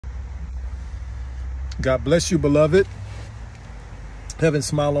God bless you, beloved. Heaven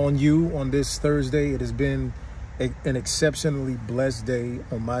smile on you on this Thursday. It has been an exceptionally blessed day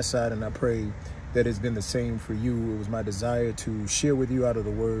on my side, and I pray that it's been the same for you. It was my desire to share with you out of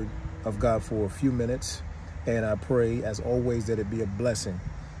the Word of God for a few minutes, and I pray, as always, that it be a blessing.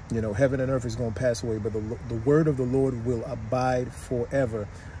 You know, heaven and earth is going to pass away, but the Word of the Lord will abide forever.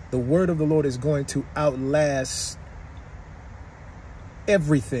 The Word of the Lord is going to outlast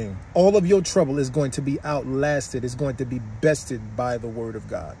everything. All of your trouble is going to be outlasted. It's going to be bested by the Word of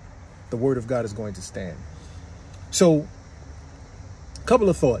God. The Word of God is going to stand. So, a couple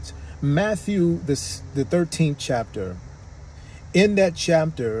of thoughts. Matthew, the 13th chapter. In that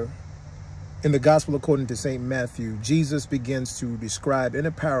chapter, in the Gospel according to St. Matthew, Jesus begins to describe in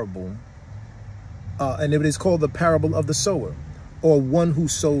a parable, and it is called the parable of the sower, or one who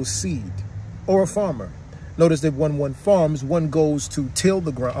sows seed, or a farmer. Notice that when one farms, one goes to till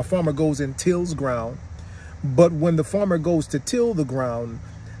the ground. A farmer goes and tills ground. But when the farmer goes to till the ground,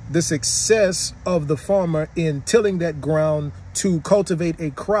 the success of the farmer in tilling that ground to cultivate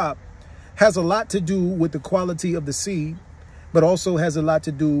a crop has a lot to do with the quality of the seed, but also has a lot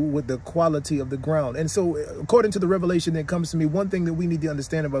to do with the quality of the ground. And so, according to the revelation that comes to me, one thing that we need to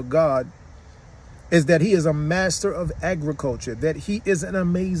understand about God is that he is a master of agriculture, that he is an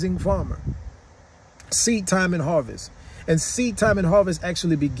amazing farmer. Seed time and harvest. And seed time and harvest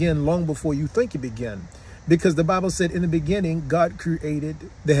actually begin long before you think it began. Because the Bible said in the beginning, God created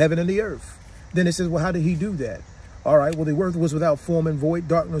the heaven and the earth. Then it says, well, how did he do that? All right, well, the earth was without form and void.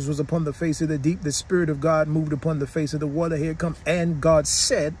 Darkness was upon the face of the deep. The Spirit of God moved upon the face of the water. Here it comes. And God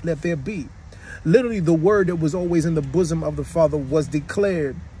said, let there be. Literally, the word that was always in the bosom of the Father was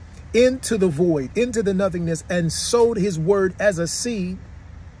declared into the void, into the nothingness, and sowed his word as a seed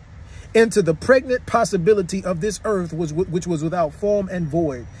into the pregnant possibility of this earth, which was without form and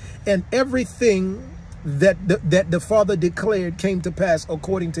void. And everything that the Father declared came to pass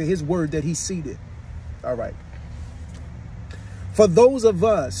according to his word that he seeded. All right. For those of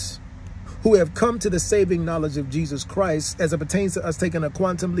us who have come to the saving knowledge of Jesus Christ, as it pertains to us taking a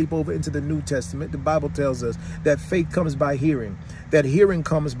quantum leap over into the New Testament, the Bible tells us that faith comes by hearing, that hearing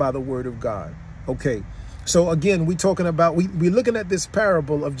comes by the word of God. Okay. So again, we're talking about, we're looking at this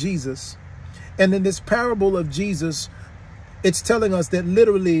parable of Jesus. And in this parable of Jesus, it's telling us that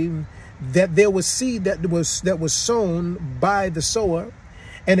literally that there was seed that was sown by the sower.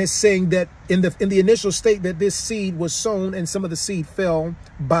 And it's saying that in the initial state that this seed was sown and some of the seed fell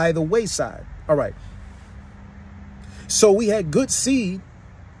by the wayside. All right. So we had good seed.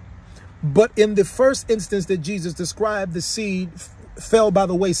 But in the first instance that Jesus described, the seed fell by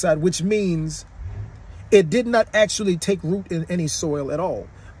the wayside, which means it did not actually take root in any soil at all,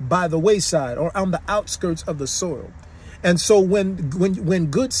 by the wayside or on the outskirts of the soil. And so when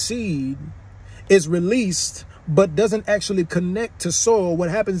good seed is released, but doesn't actually connect to soil, what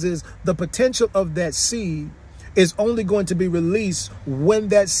happens is the potential of that seed is only going to be released when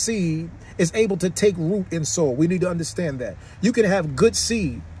that seed is able to take root in soil. We need to understand that. You can have good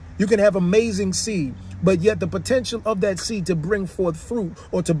seed. You can have amazing seed, but yet the potential of that seed to bring forth fruit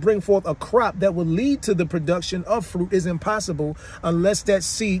or to bring forth a crop that will lead to the production of fruit is impossible unless that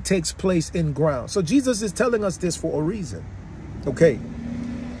seed takes place in ground. So Jesus is telling us this for a reason. Okay.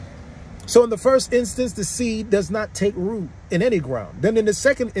 So in the first instance, the seed does not take root in any ground. Then in the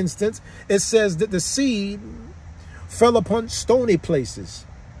second instance, it says that the seed fell upon stony places.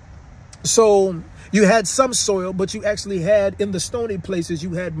 So you had some soil, but you actually had in the stony places,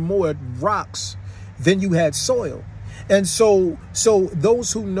 you had more rocks than you had soil. And so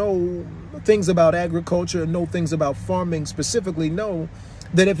those who know things about agriculture and know things about farming specifically know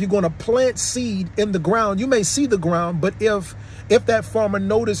that if you're going to plant seed in the ground, you may see the ground, but if that farmer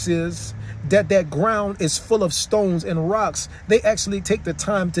notices that ground is full of stones and rocks, they actually take the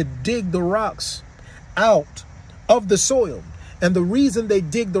time to dig the rocks out of the soil. And the reason they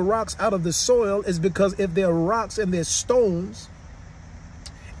dig the rocks out of the soil is because if there are rocks and there's stones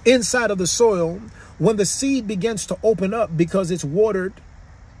inside of the soil, when the seed begins to open up because it's watered,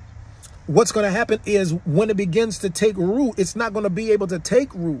 what's going to happen is when it begins to take root, it's not going to be able to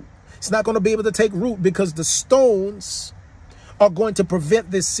take root. It's not going to be able to take root because the stones are going to prevent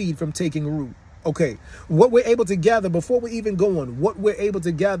this seed from taking root. Okay, what we're able to gather before we even go on, what we're able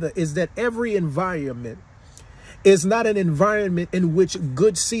to gather is that every environment is not an environment in which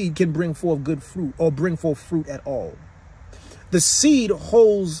good seed can bring forth good fruit or bring forth fruit at all. The seed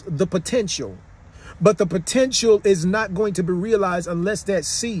holds the potential, but the potential is not going to be realized unless that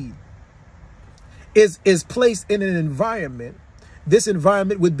seed is placed in an environment. This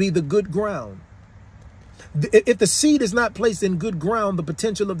environment would be the good ground. If the seed is not placed in good ground, the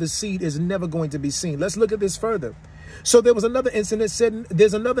potential of the seed is never going to be seen. Let's look at this further. So there was another instance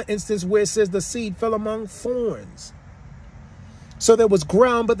there's another instance where it says the seed fell among thorns. So there was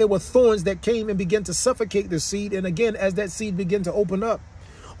ground, but there were thorns that came and began to suffocate the seed. And again, as that seed began to open up,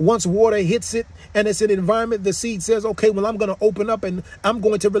 once water hits it and it's an environment, the seed says, okay, well, I'm going to open up and I'm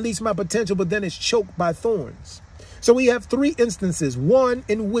going to release my potential, but then it's choked by thorns. So we have three instances, one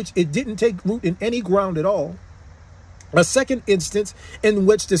in which it didn't take root in any ground at all. A second instance in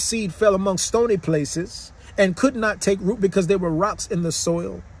which the seed fell among stony places and could not take root because there were rocks in the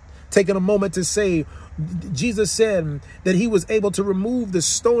soil. Taking a moment to say, Jesus said that he was able to remove the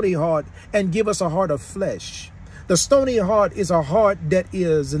stony heart and give us a heart of flesh. The stony heart is a heart that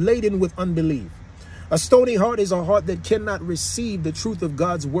is laden with unbelief. A stony heart is a heart that cannot receive the truth of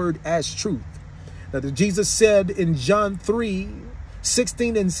God's word as truth. That Jesus said in John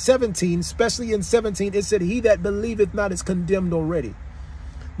 3:16 and 17, especially in 17, it said, he that believeth not is condemned already.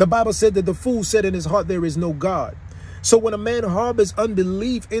 The Bible said that the fool said in his heart, there is no God. So when a man harbors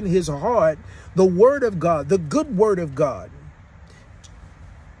unbelief in his heart, the word of God, the good word of God,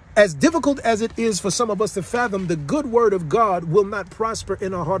 as difficult as it is for some of us to fathom, the good word of God will not prosper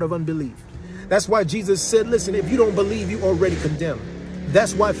in a heart of unbelief. That's why Jesus said, listen, if you don't believe, you already condemned.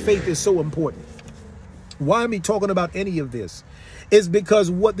 That's why faith is so important. Why am I talking about any of this? Is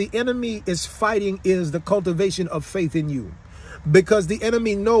because what the enemy is fighting is the cultivation of faith in you. Because the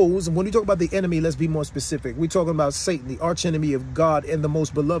enemy knows, when we talk about the enemy, let's be more specific. We're talking about Satan, the archenemy of God and the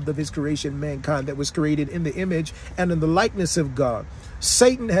most beloved of his creation, mankind, that was created in the image and in the likeness of God.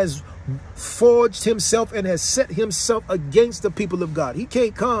 Satan has forged himself and has set himself against the people of God. He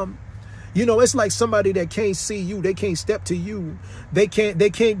can't come. You know, it's like somebody that can't see you. They can't step to you. They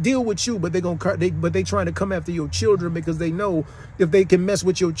can't deal with you, but they trying to come after your children because they know if they can mess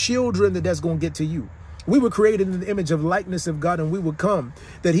with your children, that's going to get to you. We were created in the image of likeness of God, and we will come,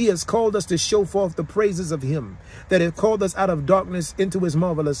 that he has called us to show forth the praises of him, that has called us out of darkness into his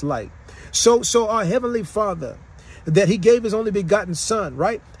marvelous light. So our heavenly Father, that he gave his only begotten son,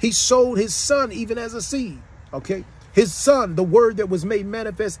 right? He sold his son even as a seed, okay? His son, the word that was made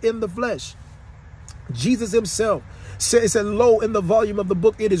manifest in the flesh. Jesus himself said, lo, in the volume of the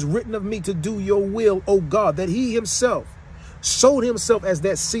book, it is written of me to do your will, O God, that he himself sold himself as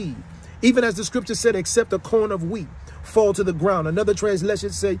that seed. Even as the scripture said, except a corn of wheat fall to the ground. Another translation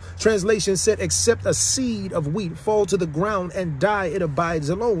said, except a seed of wheat fall to the ground and die, it abides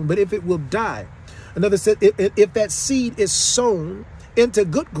alone. But if it will die, another said, if that seed is sown into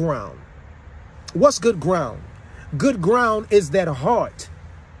good ground. What's good ground? Good ground is that heart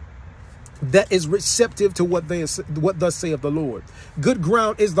that is receptive to what thus saith the Lord. Good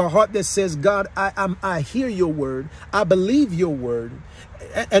ground is the heart that says, God, I hear your word. I believe your word.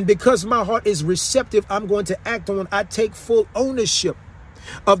 And because my heart is receptive, I'm going to act on. I take full ownership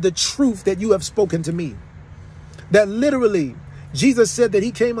of the truth that you have spoken to me. That literally, Jesus said that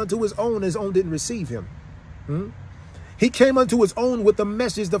he came unto his own didn't receive him. He came unto his own with the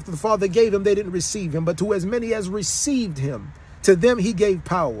message that the Father gave him. They didn't receive him. But to as many as received him, to them he gave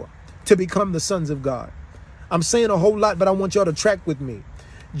power to become the sons of God. I'm saying a whole lot, but I want y'all to track with me.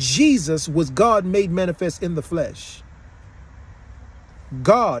 Jesus was God made manifest in the flesh.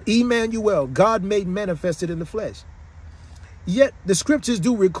 God, Emmanuel, God made manifested in the flesh. Yet the scriptures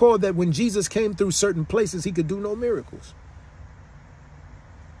do record that when Jesus came through certain places, he could do no miracles.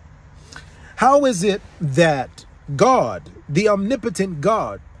 How is it that God, the omnipotent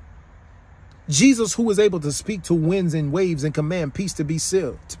God, Jesus, who was able to speak to winds and waves and command peace to be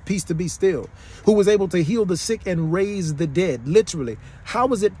still, who was able to heal the sick and raise the dead, literally, how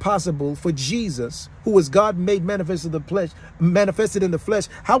is it possible for Jesus, who was God made manifested in the flesh,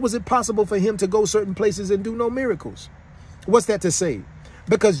 how was it possible for him to go certain places and do no miracles? What's that to say?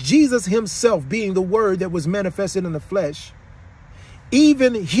 Because Jesus himself, being the word that was manifested in the flesh,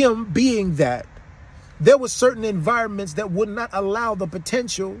 even him being that, there were certain environments that would not allow the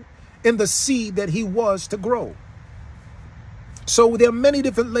potential in the seed that he was to grow. So there are many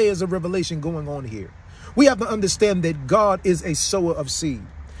different layers of revelation going on here. We have to understand that God is a sower of seed,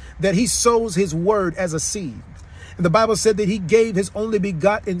 that he sows his word as a seed. And the Bible said that he gave his only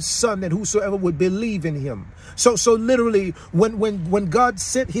begotten son, that whosoever would believe in him. So literally, when God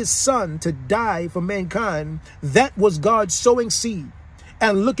sent his son to die for mankind, that was God sowing seed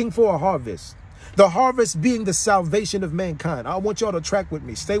and looking for a harvest. The harvest being the salvation of mankind. I want y'all to track with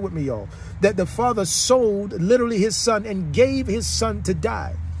me. Stay with me, y'all. That the Father sold literally his son and gave his son to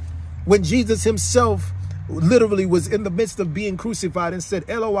die. When Jesus himself literally was in the midst of being crucified and said,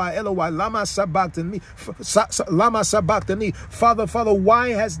 Eloi, Eloi, lama sabachthani, lama sabachthani, Father, Father, why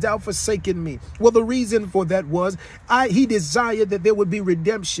hast thou forsaken me? Well, the reason for that was he desired that there would be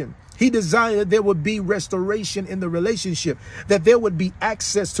redemption. He desired there would be restoration in the relationship, that there would be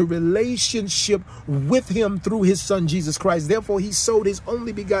access to relationship with him through his son, Jesus Christ. Therefore, he sowed his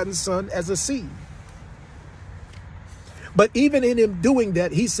only begotten son as a seed. But even in him doing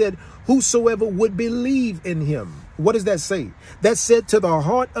that, he said, whosoever would believe in him. What does that say? That said, to the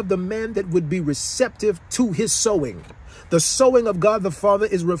heart of the man that would be receptive to his sowing. The sowing of God the Father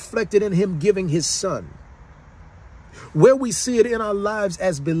is reflected in him giving his son. Where we see it in our lives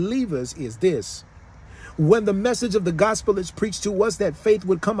as believers is this. When the message of the gospel is preached to us, that faith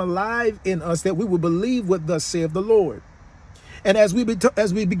would come alive in us, that we would believe what thus saith the Lord. And as we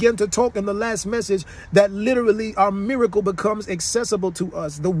begin to talk in the last message, that literally our miracle becomes accessible to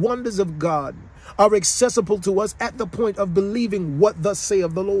us. The wonders of God are accessible to us at the point of believing what thus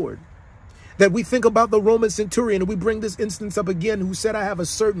saith the Lord. That we think about the Roman centurion, and we bring this instance up again, who said, I have a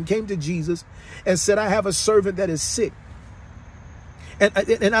servant, came to Jesus and said, I have a servant that is sick.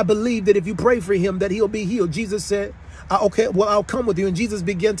 And I believe that if you pray for him, that he'll be healed. Jesus said, okay, well, I'll come with you. And Jesus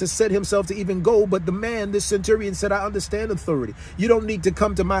began to set himself to even go. But the man, this centurion, said, I understand authority. You don't need to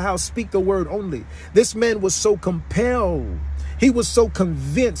come to my house. Speak the word only. This man was so compelled. He was so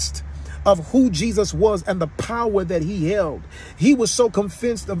convinced of who Jesus was and the power that he held. He was so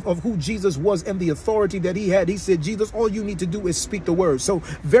convinced of who Jesus was and the authority that he had. He said, Jesus, all you need to do is speak the word. So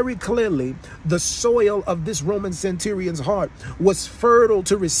very clearly, the soil of this Roman centurion's heart was fertile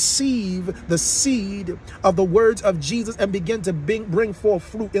to receive the seed of the words of Jesus and begin to bring forth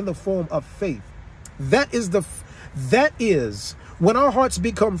fruit in the form of faith. That is when our hearts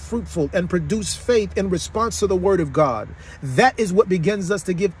become fruitful and produce faith in response to the word of God. That is what begins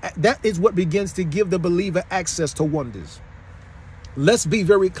to give the believer access to wonders. Let's be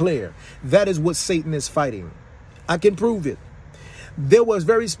very clear. That is what Satan is fighting. I can prove it. There was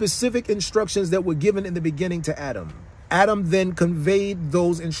very specific instructions that were given in the beginning to Adam. Adam then conveyed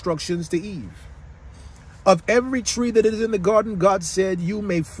those instructions to Eve. Of every tree that is in the garden, God said, you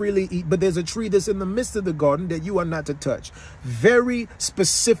may freely eat, but there's a tree that's in the midst of the garden that you are not to touch. Very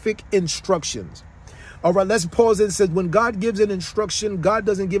specific instructions. All right, let's pause and say, when God gives an instruction, God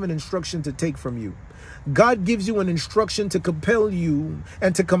doesn't give an instruction to take from you. God gives you an instruction to compel you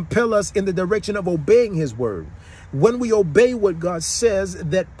and to compel us in the direction of obeying his word. When we obey what God says,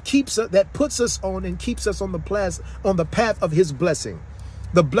 that puts us on and keeps us on the path of his blessing.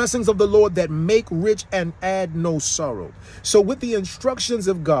 The blessings of the Lord that make rich and add no sorrow. So with the instructions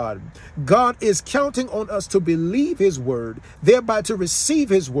of God, God is counting on us to believe his word, thereby to receive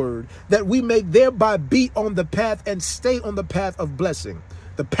his word, that we may thereby be on the path and stay on the path of blessing.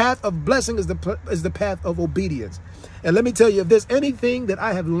 The path of blessing is the path of obedience. And let me tell you, if there's anything that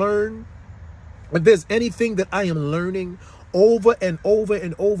I have learned, if there's anything that I am learning over and over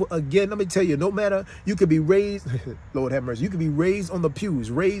and over again, let me tell you, no matter, you could be raised, Lord have mercy, you could be raised on the pews,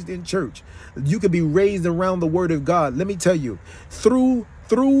 raised in church. You could be raised around the word of God. Let me tell you, through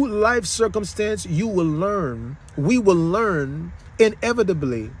life circumstance, we will learn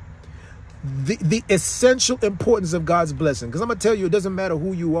inevitably the essential importance of God's blessing. Because I'm going to tell you, it doesn't matter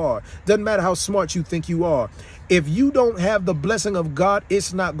who you are. It doesn't matter how smart you think you are. If you don't have the blessing of God,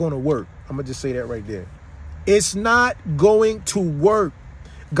 it's not going to work. I'm going to just say that right there. It's not going to work.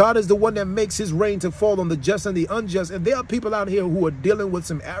 God is the one that makes his rain to fall on the just and the unjust. And there are people out here who are dealing with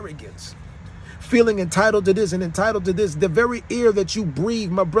some arrogance, feeling entitled to this and entitled to this. The very air that you breathe,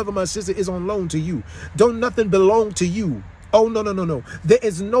 my brother, my sister, is on loan to you. Don't nothing belong to you. Oh, no, no, no, no. There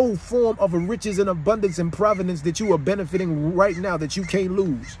is no form of riches and abundance and providence that you are benefiting right now that you can't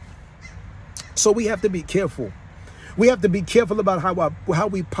lose. So we have to be careful. We have to be careful about how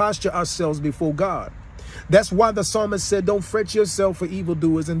we posture ourselves before God. That's why the psalmist said, don't fret yourself for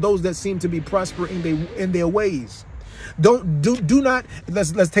evildoers and those that seem to be prospering in their ways. Do not,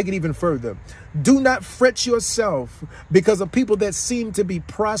 let's take it even further. Do not fret yourself because of people that seem to be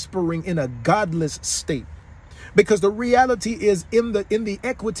prospering in a godless state. Because the reality is in the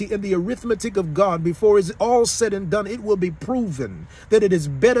equity and the arithmetic of God, before it's all said and done, it will be proven that it is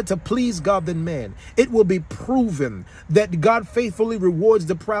better to please God than man. It will be proven that God faithfully rewards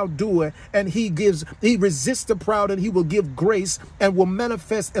the proud doer, and he resists the proud, and he will give grace and will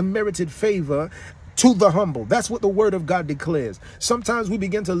manifest unmerited favor to the humble. That's what the word of God declares. Sometimes we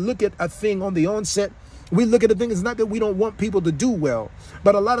begin to look at a thing on the onset We look at the thing, it's not that we don't want people to do well,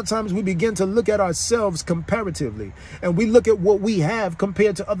 but a lot of times we begin to look at ourselves comparatively, and we look at what we have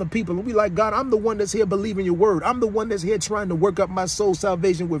compared to other people, and we like, God, I'm the one that's here believing your word. I'm the one that's here trying to work up my soul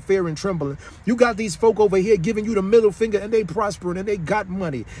salvation with fear and trembling. You got these folk over here giving you the middle finger, and they prospering, and they got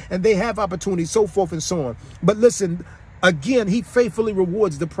money, and they have opportunities, so forth and so on. But listen, again, he faithfully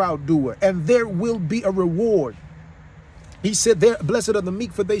rewards the proud doer, and there will be a reward. He said, blessed are the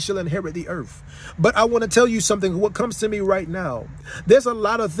meek, for they shall inherit the earth. But I want to tell you something, what comes to me right now. There's a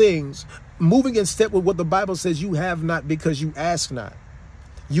lot of things moving in step with what the Bible says. You have not because you ask not.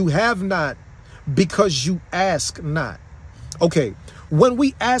 You have not because you ask not. Okay, when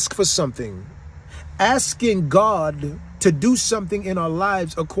we ask for something, asking God to do something in our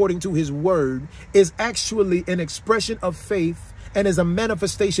lives according to his word is actually an expression of faith and is a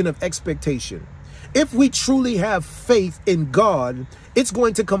manifestation of expectation. If we truly have faith in God, it's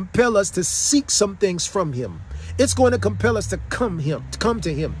going to compel us to seek some things from him. It's going to compel us to come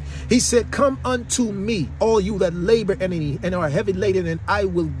to him. He said, come unto me, all you that labor and are heavy laden, and I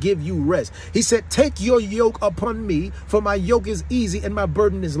will give you rest. He said, take your yoke upon me, for my yoke is easy and my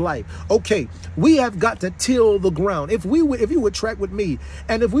burden is light. Okay, we have got to till the ground. If you would track with me,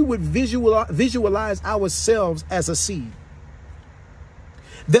 and if we would visualize ourselves as a seed,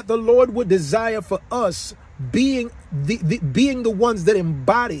 that the Lord would desire for us being the ones that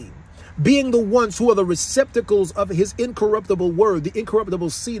embody, being the ones who are the receptacles of his incorruptible word, the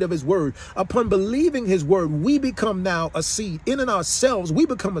incorruptible seed of his word. Upon believing his word, we become now a seed. In and ourselves, we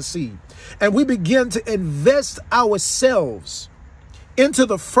become a seed. And we begin to invest ourselves into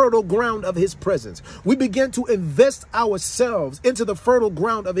the fertile ground of his presence. We begin to invest ourselves into the fertile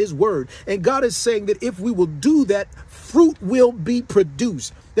ground of his word. And God is saying that if we will do that, fruit will be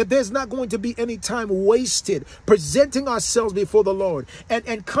produced, that there's not going to be any time wasted presenting ourselves before the Lord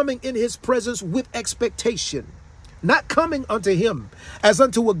and coming in his presence with expectation. Not coming unto him as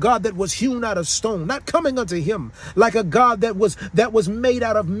unto a God that was hewn out of stone, not coming unto him like a God that was made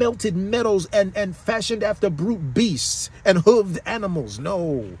out of melted metals and fashioned after brute beasts and hooved animals.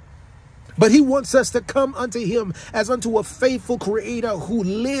 No. But he wants us to come unto him as unto a faithful creator who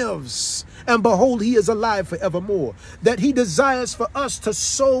lives, and behold, he is alive forevermore. That he desires for us to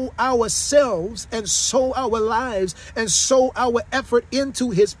sow ourselves and sow our lives and sow our effort into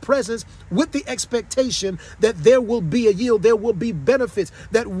his presence with the expectation that there will be a yield, there will be benefits,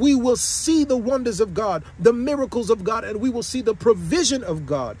 that we will see the wonders of God, the miracles of God, and we will see the provision of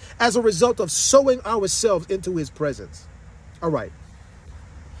God as a result of sowing ourselves into his presence. All right.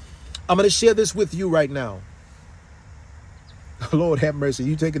 I'm going to share this with you right now. Lord have mercy.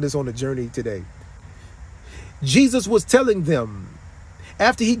 You taking this on a journey today. Jesus was telling them,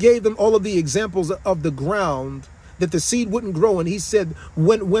 after he gave them all of the examples of the ground, that the seed wouldn't grow. And he said,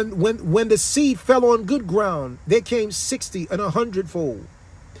 when the seed fell on good ground, there came 60 and 100-fold.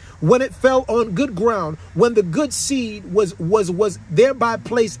 When it fell on good ground, when the good seed was thereby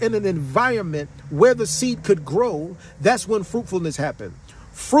placed in an environment where the seed could grow, that's when fruitfulness happened.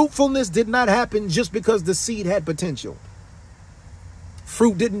 Fruitfulness did not happen just because the seed had potential.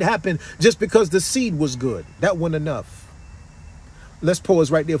 Fruit didn't happen just because the seed was good. That wasn't enough. Let's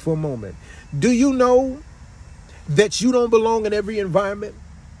pause right there for a moment. Do you know that you don't belong in every environment?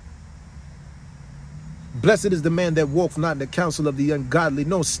 Blessed is the man that walks not in the counsel of the ungodly,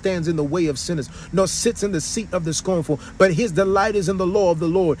 nor stands in the way of sinners, nor sits in the seat of the scornful. But his delight is in the law of the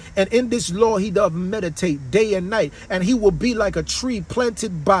Lord. And in this law he doth meditate day and night. And he will be like a tree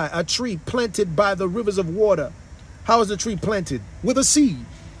planted by the rivers of water. How is the tree planted? With a seed.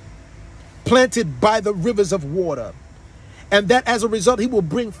 Planted by the rivers of water. And that as a result, he will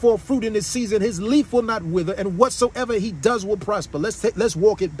bring forth fruit in his season. His leaf will not wither, and whatsoever he does will prosper. Let's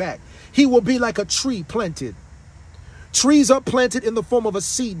walk it back. He will be like a tree planted. Trees are planted in the form of a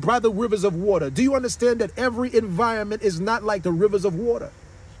seed by the rivers of water. Do you understand that every environment is not like the rivers of water?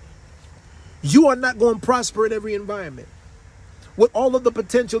 You are not going to prosper in every environment with all of the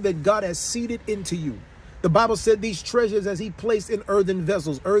potential that God has seeded into you. The Bible said these treasures as he placed in earthen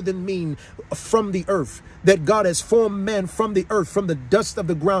vessels, earthen mean from the earth, that God has formed man from the earth, from the dust of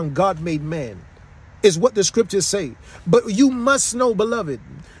the ground, God made man, is what the scriptures say. But you must know, beloved,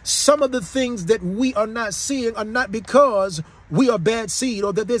 some of the things that we are not seeing are not because we are bad seed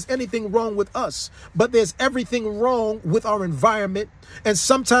or that there's anything wrong with us, but there's everything wrong with our environment. And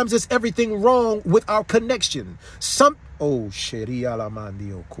sometimes it's everything wrong with our connection.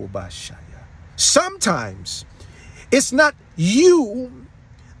 Sometimes it's not you,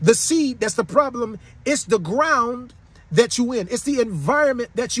 the seed, that's the problem. It's the ground that you in. It's the environment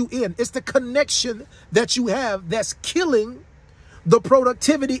that you in. It's the connection that you have that's killing the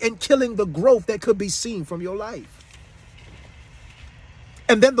productivity and killing the growth that could be seen from your life.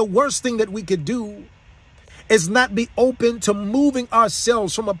 And then the worst thing that we could do is not be open to moving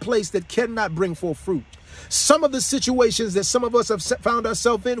ourselves from a place that cannot bring forth fruit. Some of the situations that some of us have found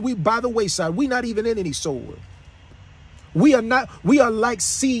ourselves in, we by the wayside. We're not even in any soul. We are like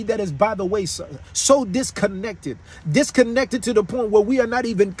seed that is by the wayside, so disconnected to the point where we are not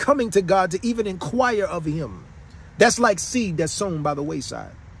even coming to God to even inquire of him. That's like seed that's sown by the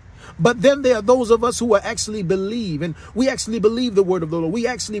wayside. But then there are those of us who actually believe, and we actually believe the word of the Lord. We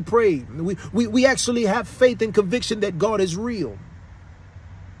actually pray. We actually have faith and conviction that God is real.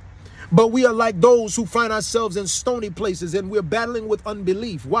 But we are like those who find ourselves in stony places and we're battling with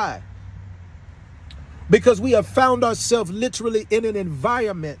unbelief. Why? Because we have found ourselves literally in an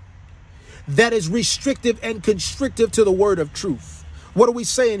environment that is restrictive and constrictive to the word of truth. What are we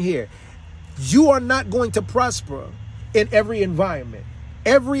saying here? You are not going to prosper in every environment.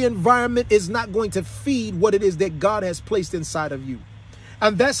 Every environment is not going to feed what it is that God has placed inside of you.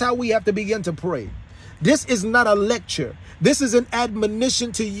 And that's how we have to begin to pray. This is not a lecture. This is an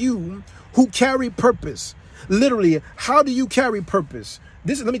admonition to you who carry purpose. Literally, how do you carry purpose?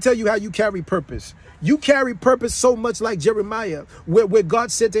 Let me tell you how you carry purpose. You carry purpose so much like Jeremiah, where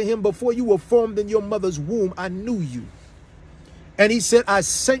God said to him, before you were formed in your mother's womb, I knew you. And he said, I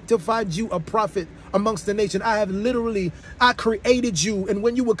sanctified you a prophet amongst the nation. I created you. And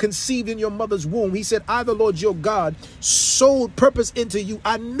when you were conceived in your mother's womb, he said, I, the Lord your God, sowed purpose into you.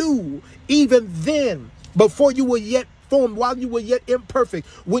 I knew even then, before you were yet formed, while you were yet imperfect,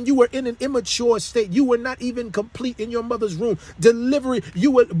 when you were in an immature state, you were not even complete in your mother's womb. Delivery,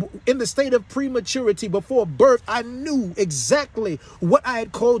 you were in the state of prematurity before birth. I knew exactly what I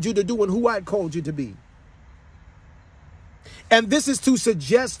had called you to do and who I had called you to be. And this is to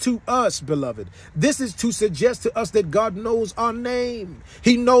suggest to us, beloved, this is to suggest to us that God knows our name.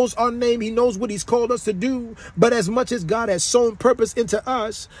 He knows our name. He knows what he's called us to do. But as much as God has sown purpose into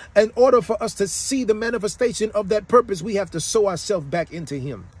us, in order for us to see the manifestation of that purpose, we have to sow ourselves back into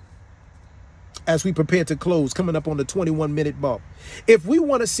him. As we prepare to close, coming up on the 21-minute mark. If we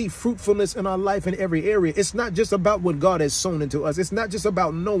want to see fruitfulness in our life in every area, it's not just about what God has sown into us. It's not just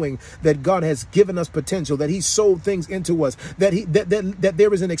about knowing that God has given us potential, that he sowed things into us, that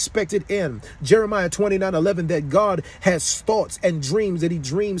there is an expected end. Jeremiah 29:11, that God has thoughts and dreams, that he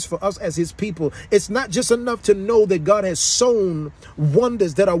dreams for us as his people. It's not just enough to know that God has sown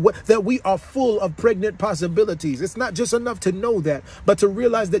wonders, that we are full of pregnant possibilities. It's not just enough to know that, but to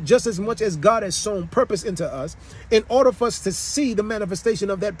realize that just as much as God has sown purpose into us, in order for us to see the manifestation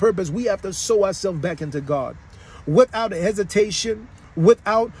of that purpose, we have to sow ourselves back into God without hesitation,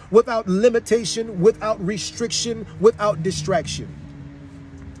 without limitation, without restriction, without distraction.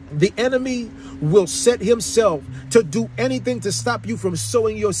 The enemy will set himself to do anything to stop you from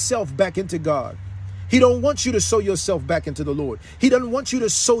sowing yourself back into God. He don't want you to sow yourself back into the Lord. He doesn't want you to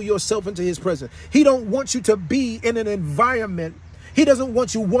sow yourself into his presence. He don't want you to be in an environment. He doesn't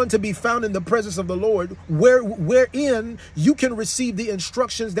want you, to be found in the presence of the Lord, wherein you can receive the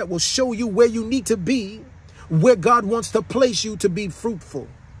instructions that will show you where you need to be, where God wants to place you to be fruitful.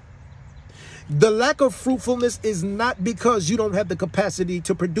 The lack of fruitfulness is not because you don't have the capacity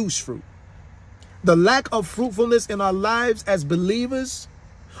to produce fruit. The lack of fruitfulness in our lives as believers,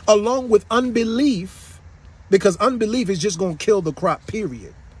 along with unbelief, because unbelief is just going to kill the crop,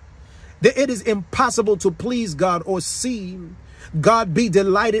 period. It is impossible to please God or see God be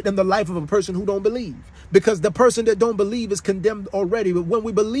delighted in the life of a person who don't believe, because the person that don't believe is condemned already. But when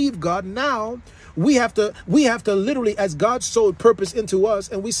we believe God, now we have to literally, as God sowed purpose into us,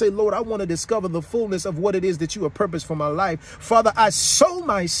 and we say, Lord, I want to discover the fullness of what it is that you have purposed for my life. Father, I sow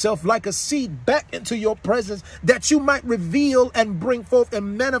myself like a seed back into your presence, that you might reveal and bring forth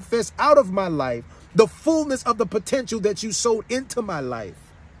and manifest out of my life the fullness of the potential that you sowed into my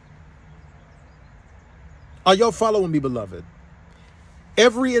life. Are y'all following me, beloved?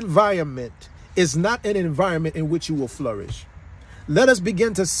 Every environment is not an environment in which you will flourish. Let us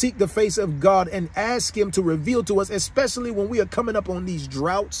begin to seek the face of God and ask him to reveal to us, especially when we are coming up on these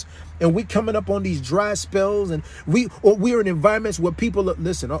droughts and we coming up on these dry spells, and we are in environments where people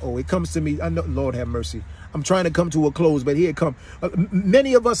listen. It comes to me. I know, Lord have mercy. I'm trying to come to a close, but here it comes.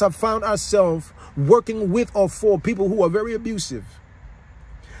 Many of us have found ourselves working with or for people who are very abusive,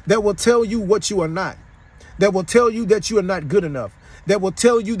 that will tell you what you are not, that will tell you that you are not good enough, that will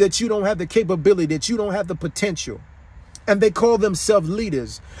tell you that you don't have the capability, that you don't have the potential. and they call themselves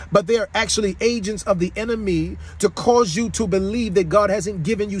leaders, but they are actually agents of the enemy to cause you to believe that God hasn't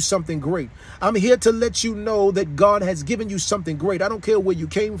given you something great. I'm here to let you know that God has given you something great. I don't care where you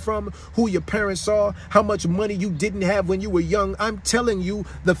came from, who your parents are, how much money you didn't have when you were young. I'm telling you,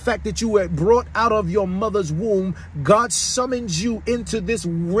 the fact that you were brought out of your mother's womb, God summons you into this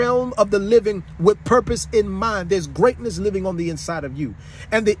realm of the living with purpose in mind. There's greatness living on the inside of you.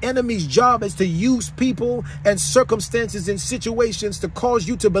 And the enemy's job is to use people and circumstances in situations to cause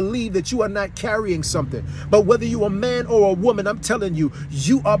you to believe that you are not carrying something. But whether you're a man or a woman, I'm telling you,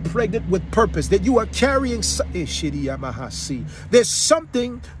 you are pregnant with purpose, that you are carrying. There's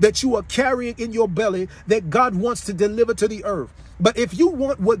something that you are carrying in your belly that God wants to deliver to the earth. But if you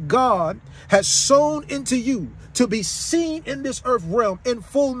want what God has sown into you to be seen in this earth realm in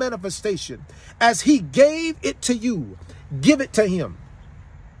full manifestation, as he gave it to you, give it to him.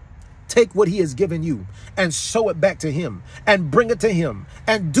 Take what he has given you and sow it back to him and bring it to him.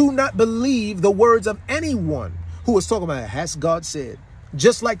 And do not believe the words of anyone who is talking about, has God said?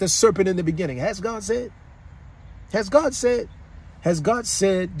 Just like the serpent in the beginning. Has God said? Has God said? Has God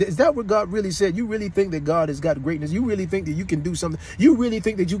said? Is that what God really said? You really think that God has got greatness? You really think that you can do something? You really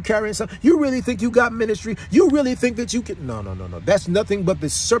think that you carrying something? You really think you got ministry? You really think that you can? No. That's nothing but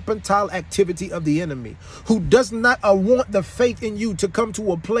the serpentine activity of the enemy, who does not want the faith in you to come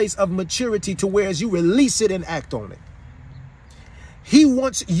to a place of maturity to where as you release it and act on it. He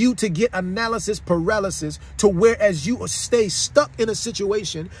wants you to get analysis paralysis to whereas you stay stuck in a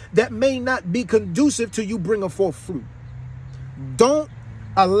situation that may not be conducive to you bringing forth fruit. Don't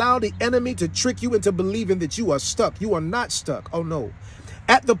allow the enemy to trick you into believing that you are stuck. You are not stuck. Oh, no.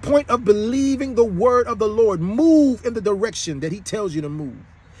 At the point of believing the word of the Lord, move in the direction that he tells you to move.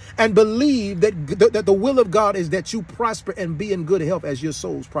 And believe that the will of God is that you prosper and be in good health as your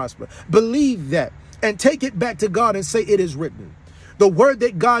souls prosper. Believe that and take it back to God and say, it is written. The word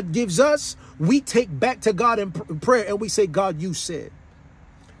that God gives us, we take back to God in prayer and we say, God, you said.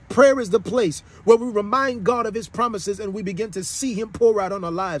 Prayer is the place where we remind God of his promises and we begin to see him pour out on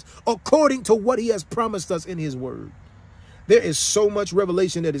our lives according to what he has promised us in his word. There is so much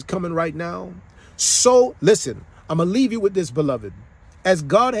revelation that is coming right now. So listen, I'm going to leave you with this, beloved. As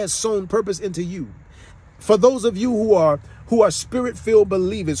God has sown purpose into you, for those of you who are spirit-filled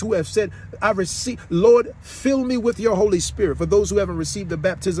believers, who have said, I receive, Lord, fill me with your Holy Spirit. For those who haven't received the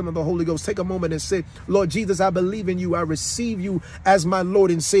baptism of the Holy Ghost, take a moment and say, Lord Jesus, I believe in you. I receive you as my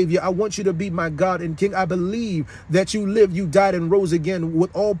Lord and Savior. I want you to be my God and King. I believe that you lived, you died, and rose again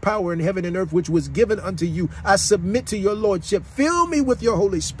with all power in heaven and earth, which was given unto you. I submit to your Lordship. Fill me with your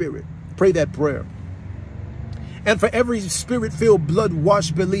Holy Spirit. Pray that prayer. And for every spirit-filled,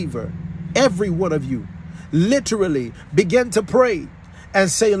 blood-washed believer, every one of you, literally begin to pray and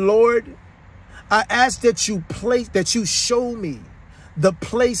say, Lord, I ask that you show me the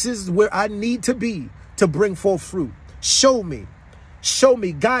places where I need to be to bring forth fruit. Show me,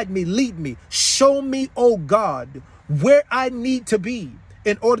 guide me, lead me. Show me, oh God, where I need to be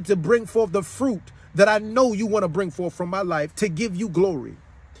in order to bring forth the fruit that I know you want to bring forth from my life to give you glory.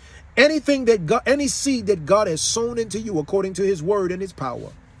 Anything that God, any seed that God has sown into you according to his word and his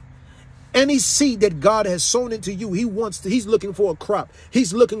power, any seed that God has sown into you, he's looking for a crop.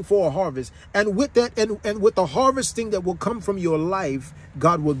 He's looking for a harvest. And with that, and with the harvesting that will come from your life,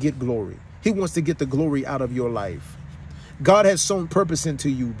 God will get glory. He wants to get the glory out of your life. God has sown purpose into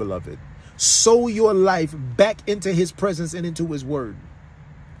you, beloved. Sow your life back into his presence and into his word.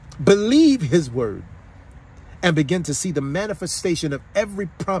 Believe his word and begin to see the manifestation of every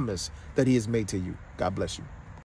promise that he has made to you. God bless you.